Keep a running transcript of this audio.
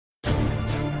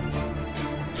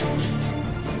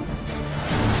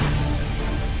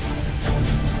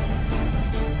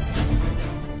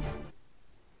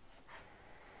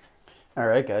All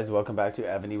right, guys, welcome back to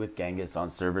Evony with Genghis on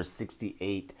server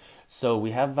 68. So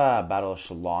we have Battle of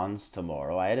Chalons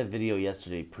tomorrow. I had a video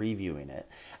yesterday previewing it.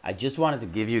 I just wanted to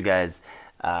give you guys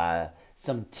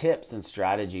some tips and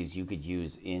strategies you could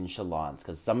use in Chalons,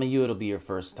 because some of you it'll be your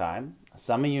first time.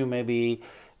 Some of you maybe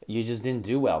you just didn't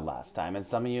do well last time, and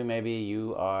some of you maybe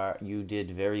you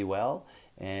did very well,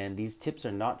 and these tips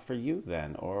are not for you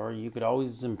then, or you could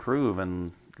always improve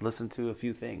and listen to a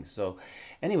few things. So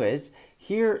anyways,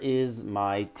 here is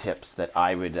my tips that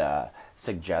I would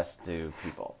suggest to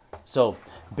people. So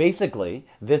basically,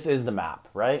 this is the map,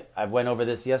 right? I went over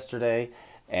this yesterday,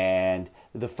 and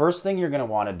the first thing you're going to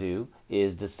want to do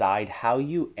is decide how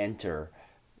you enter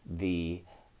the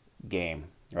game,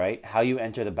 right? How you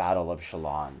enter the Battle of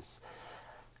Chalons.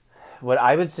 What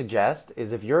I would suggest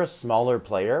is if you're a smaller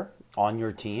player on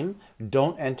your team,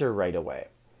 don't enter right away.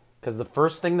 Because the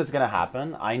first thing that's going to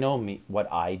happen, I know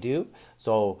what I do.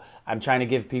 So I'm trying to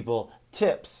give people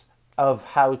tips of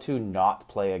how to not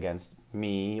play against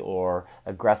me or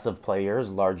aggressive players,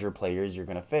 larger players you're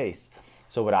going to face.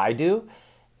 So what I do,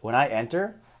 when I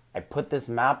enter, I put this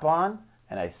map on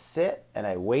and I sit and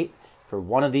I wait for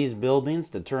one of these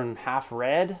buildings to turn half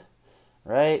red,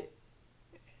 right?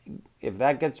 If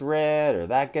that gets red or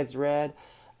that gets red,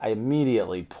 I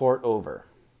immediately port over.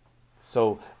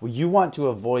 So you want to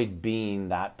avoid being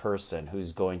that person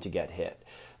who's going to get hit.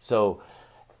 So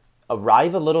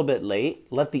arrive a little bit late,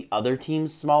 let the other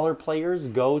team's smaller players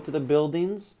go to the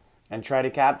buildings and try to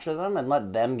capture them and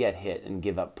let them get hit and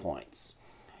give up points.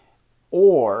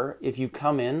 Or if you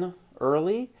come in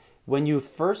early, when you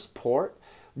first port,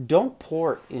 don't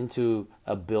port into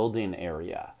a building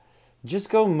area. Just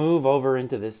go move over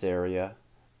into this area,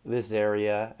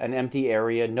 an empty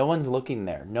area. No one's looking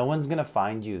there. No one's going to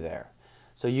find you there.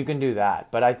 So you can do that.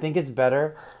 But I think it's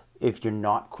better if you're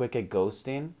not quick at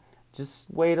ghosting. Just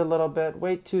wait a little bit,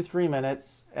 wait 2-3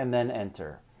 minutes, and then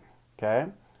enter. Okay?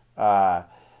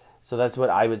 So that's what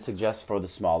I would suggest for the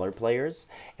smaller players.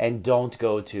 And don't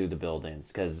go to the buildings,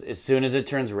 because as soon as it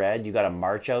turns red, you got to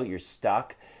march out. You're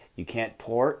stuck. You can't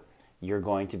port. You're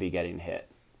going to be getting hit.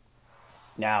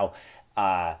 Now,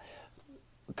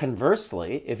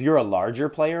 conversely, if you're a larger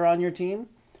player on your team,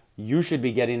 you should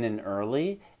be getting in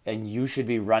early and you should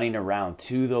be running around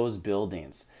to those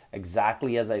buildings.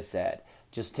 Exactly as I said.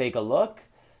 Just take a look,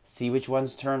 see which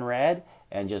ones turn red,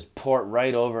 and just port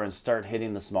right over and start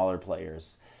hitting the smaller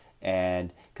players.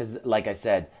 And because, like I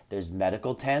said, there's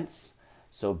medical tents,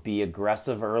 so be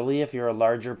aggressive early if you're a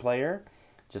larger player.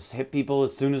 Just hit people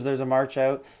as soon as there's a march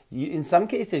out. In some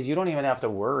cases, you don't even have to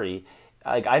worry.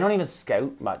 Like, I don't even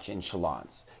scout much in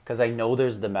Chalons because I know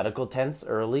there's the medical tents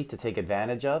early to take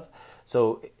advantage of.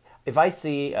 So if I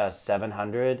see a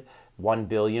 700, 1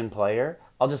 billion player,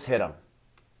 I'll just hit him.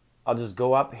 I'll just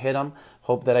go up, hit him,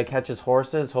 hope that I catch his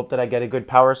horses, hope that I get a good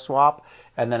power swap,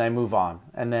 and then I move on.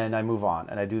 And then I move on,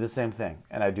 and I do the same thing,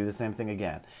 and I do the same thing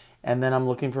again. And then I'm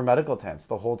looking for medical tents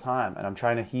the whole time, and I'm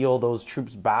trying to heal those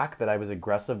troops back that I was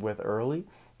aggressive with early,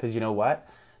 because you know what?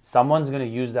 Someone's going to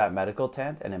use that medical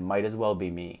tent, and it might as well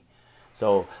be me.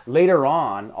 So later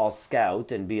on, I'll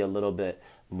scout and be a little bit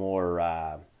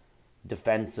more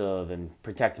defensive and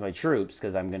protect my troops,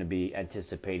 because I'm going to be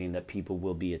anticipating that people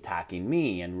will be attacking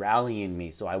me and rallying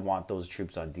me. So I want those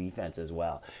troops on defense as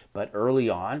well. But early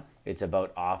on, it's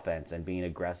about offense and being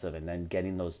aggressive and then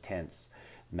getting those tents,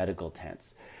 medical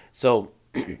tents. So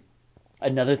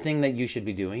another thing that you should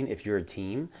be doing if you're a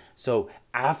team, so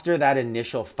after that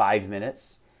initial 5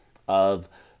 minutes of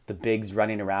the bigs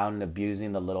running around and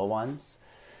abusing the little ones,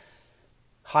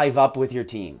 hive up with your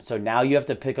team. So now you have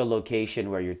to pick a location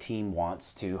where your team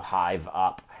wants to hive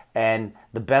up. And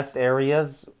the best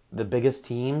areas, the biggest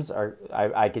teams are,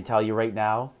 I can tell you right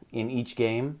now, in each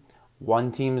game,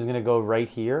 one team is going to go right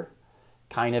here,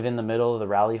 kind of in the middle of the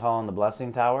rally hall and the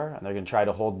blessing tower, and they're going to try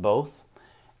to hold both.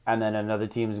 And then another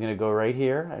team is going to go right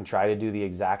here and try to do the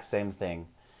exact same thing.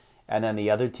 And then the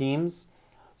other teams,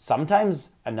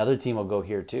 sometimes another team will go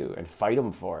here too and fight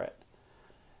them for it.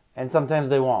 And sometimes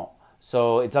they won't.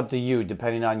 So it's up to you,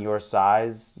 depending on your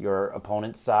size, your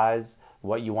opponent's size,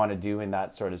 what you want to do in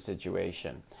that sort of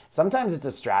situation. Sometimes it's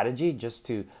a strategy just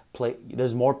to play.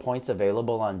 There's more points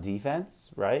available on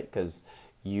defense, right? Because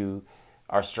you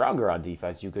are stronger on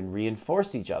defense. You can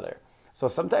reinforce each other. So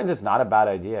sometimes it's not a bad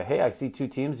idea. Hey, I see two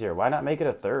teams here. Why not make it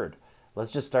a third?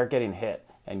 Let's just start getting hit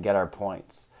and get our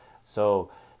points. So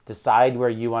decide where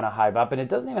you want to hive up. And it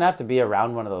doesn't even have to be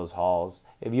around one of those halls.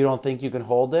 If you don't think you can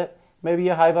hold it, maybe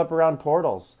you hive up around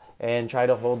portals and try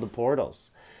to hold the portals.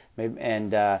 Maybe,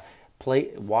 and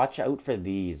watch out for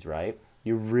these, right?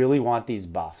 You really want these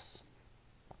buffs.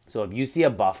 So if you see a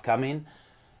buff coming,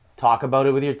 talk about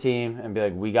it with your team and be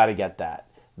like, we got to get that.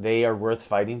 They are worth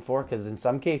fighting for, because in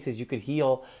some cases you could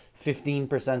heal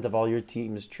 15% of all your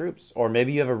team's troops. Or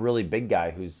maybe you have a really big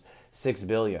guy who's 6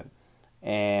 billion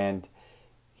and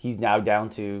he's now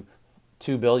down to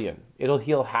 2 billion. It'll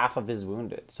heal half of his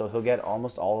wounded. So he'll get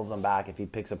almost all of them back if he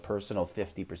picks a personal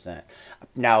 50%.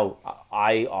 Now,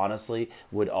 I honestly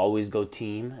would always go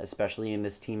team, especially in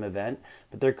this team event.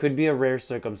 But there could be a rare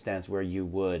circumstance where you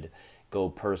would go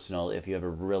personal if you have a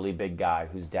really big guy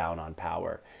who's down on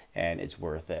power and it's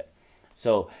worth it.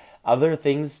 So other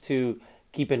things to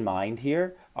keep in mind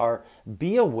here are,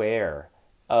 be aware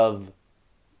of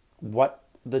what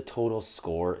the total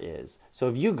score is. So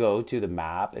if you go to the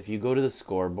map, if you go to the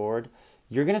scoreboard,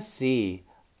 you're going to see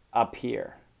up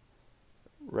here,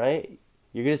 right?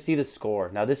 You're going to see the score.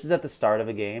 Now this is at the start of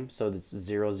a game, so it's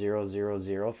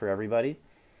 0-0-0-0 for everybody.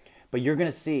 But you're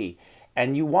going to see,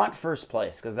 and you want first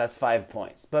place because that's 5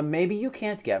 points. But maybe you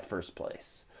can't get first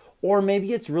place. Or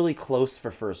maybe it's really close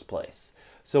for first place.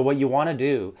 So what you want to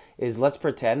do is, let's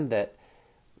pretend that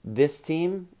this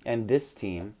team and this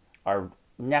team are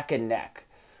neck and neck.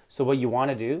 So what you want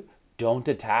to do, don't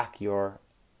attack your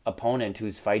opponent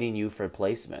who's fighting you for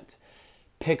placement.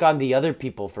 Pick on the other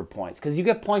people for points, because you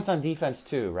get points on defense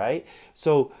too, right?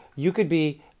 So you could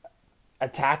be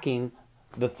attacking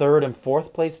the 3rd and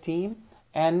 4th place team,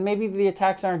 and maybe the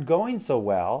attacks aren't going so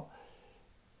well,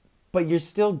 but you're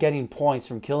still getting points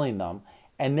from killing them,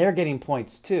 and they're getting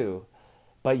points too,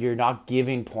 but you're not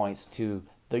giving points to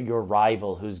your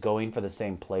rival who's going for the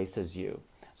same place as you.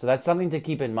 So that's something to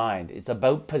keep in mind. It's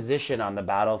about position on the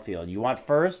battlefield. You want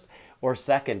first or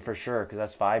second for sure, because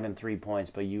that's 5 and 3 points,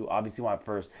 but you obviously want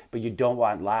first, but you don't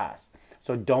want last.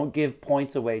 So don't give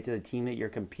points away to the team that you're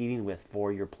competing with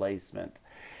for your placement.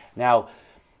 Now,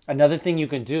 another thing you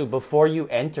can do before you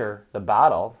enter the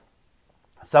battle,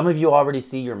 some of you already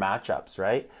see your matchups,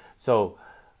 right? So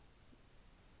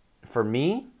for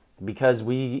me, because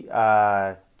we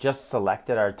just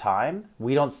selected our time,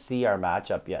 we don't see our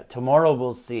matchup yet. Tomorrow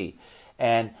we'll see.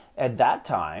 And at that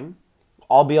time,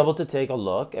 I'll be able to take a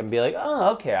look and be like,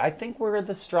 oh, okay, I think we're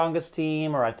the strongest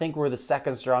team, or I think we're the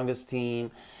second strongest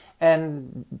team,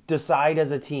 and decide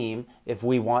as a team if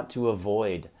we want to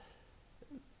avoid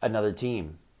another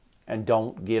team and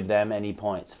don't give them any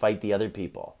points, fight the other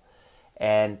people.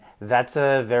 And that's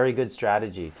a very good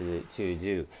strategy to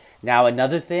do. Now,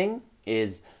 another thing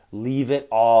is, leave it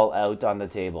all out on the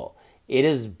table. It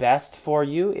is best for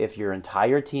you if your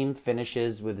entire team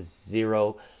finishes with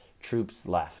 0 troops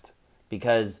left,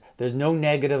 because there's no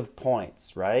negative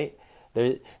points, right?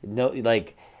 There's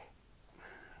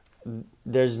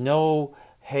no,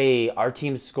 hey, our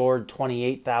team scored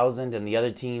 28,000 and the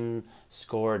other team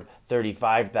scored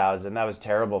 35,000. That was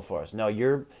terrible for us. No,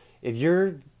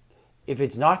 if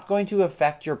it's not going to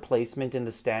affect your placement in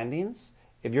the standings,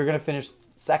 if you're going to finish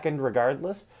second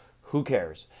regardless, who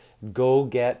cares? Go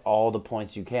get all the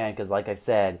points you can, because like I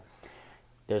said,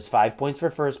 there's 5 points for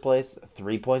first place,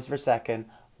 3 points for second,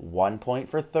 1 point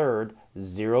for third,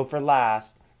 0 for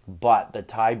last, but the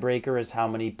tiebreaker is how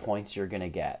many points you're going to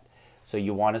get. So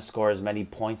you want to score as many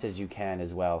points as you can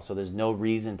as well. So there's no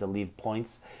reason to leave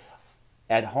points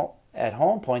at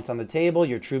home, points on the table,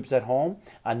 your troops at home,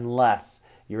 unless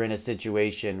you're in a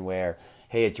situation where,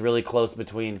 hey, it's really close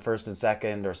between first and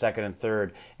second, or second and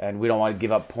third, and we don't want to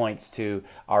give up points to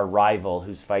our rival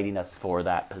who's fighting us for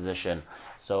that position.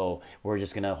 So we're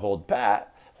just going to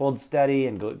hold steady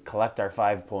and go collect our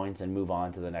 5 points and move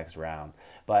on to the next round.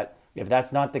 But if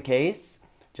that's not the case,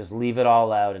 just leave it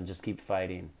all out and just keep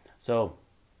fighting. So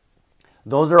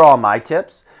those are all my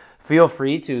tips. Feel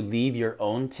free to leave your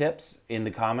own tips in the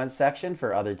comments section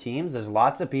for other teams. There's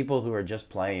lots of people who are just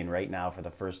playing right now for the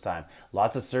first time.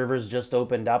 Lots of servers just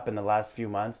opened up in the last few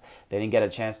months. They didn't get a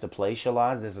chance to play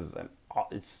chalons.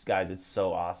 Guys, it's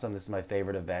so awesome. This is my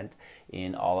favorite event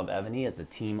in all of Evony. It's a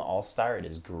team all-star. It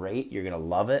is great. You're going to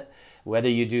love it. Whether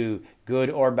you do good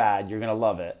or bad, you're going to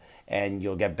love it, and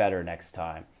you'll get better next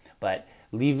time. But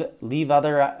leave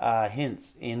other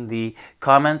hints in the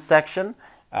comments section.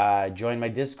 Join my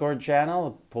Discord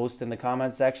channel, post in the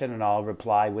comments section, and I'll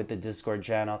reply with the Discord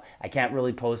channel. I can't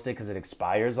really post it because it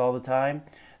expires all the time.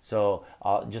 So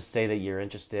I'll just say that you're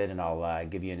interested, and I'll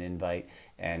give you an invite.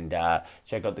 And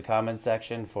check out the comments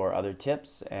section for other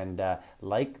tips. And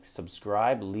like,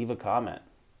 subscribe, leave a comment.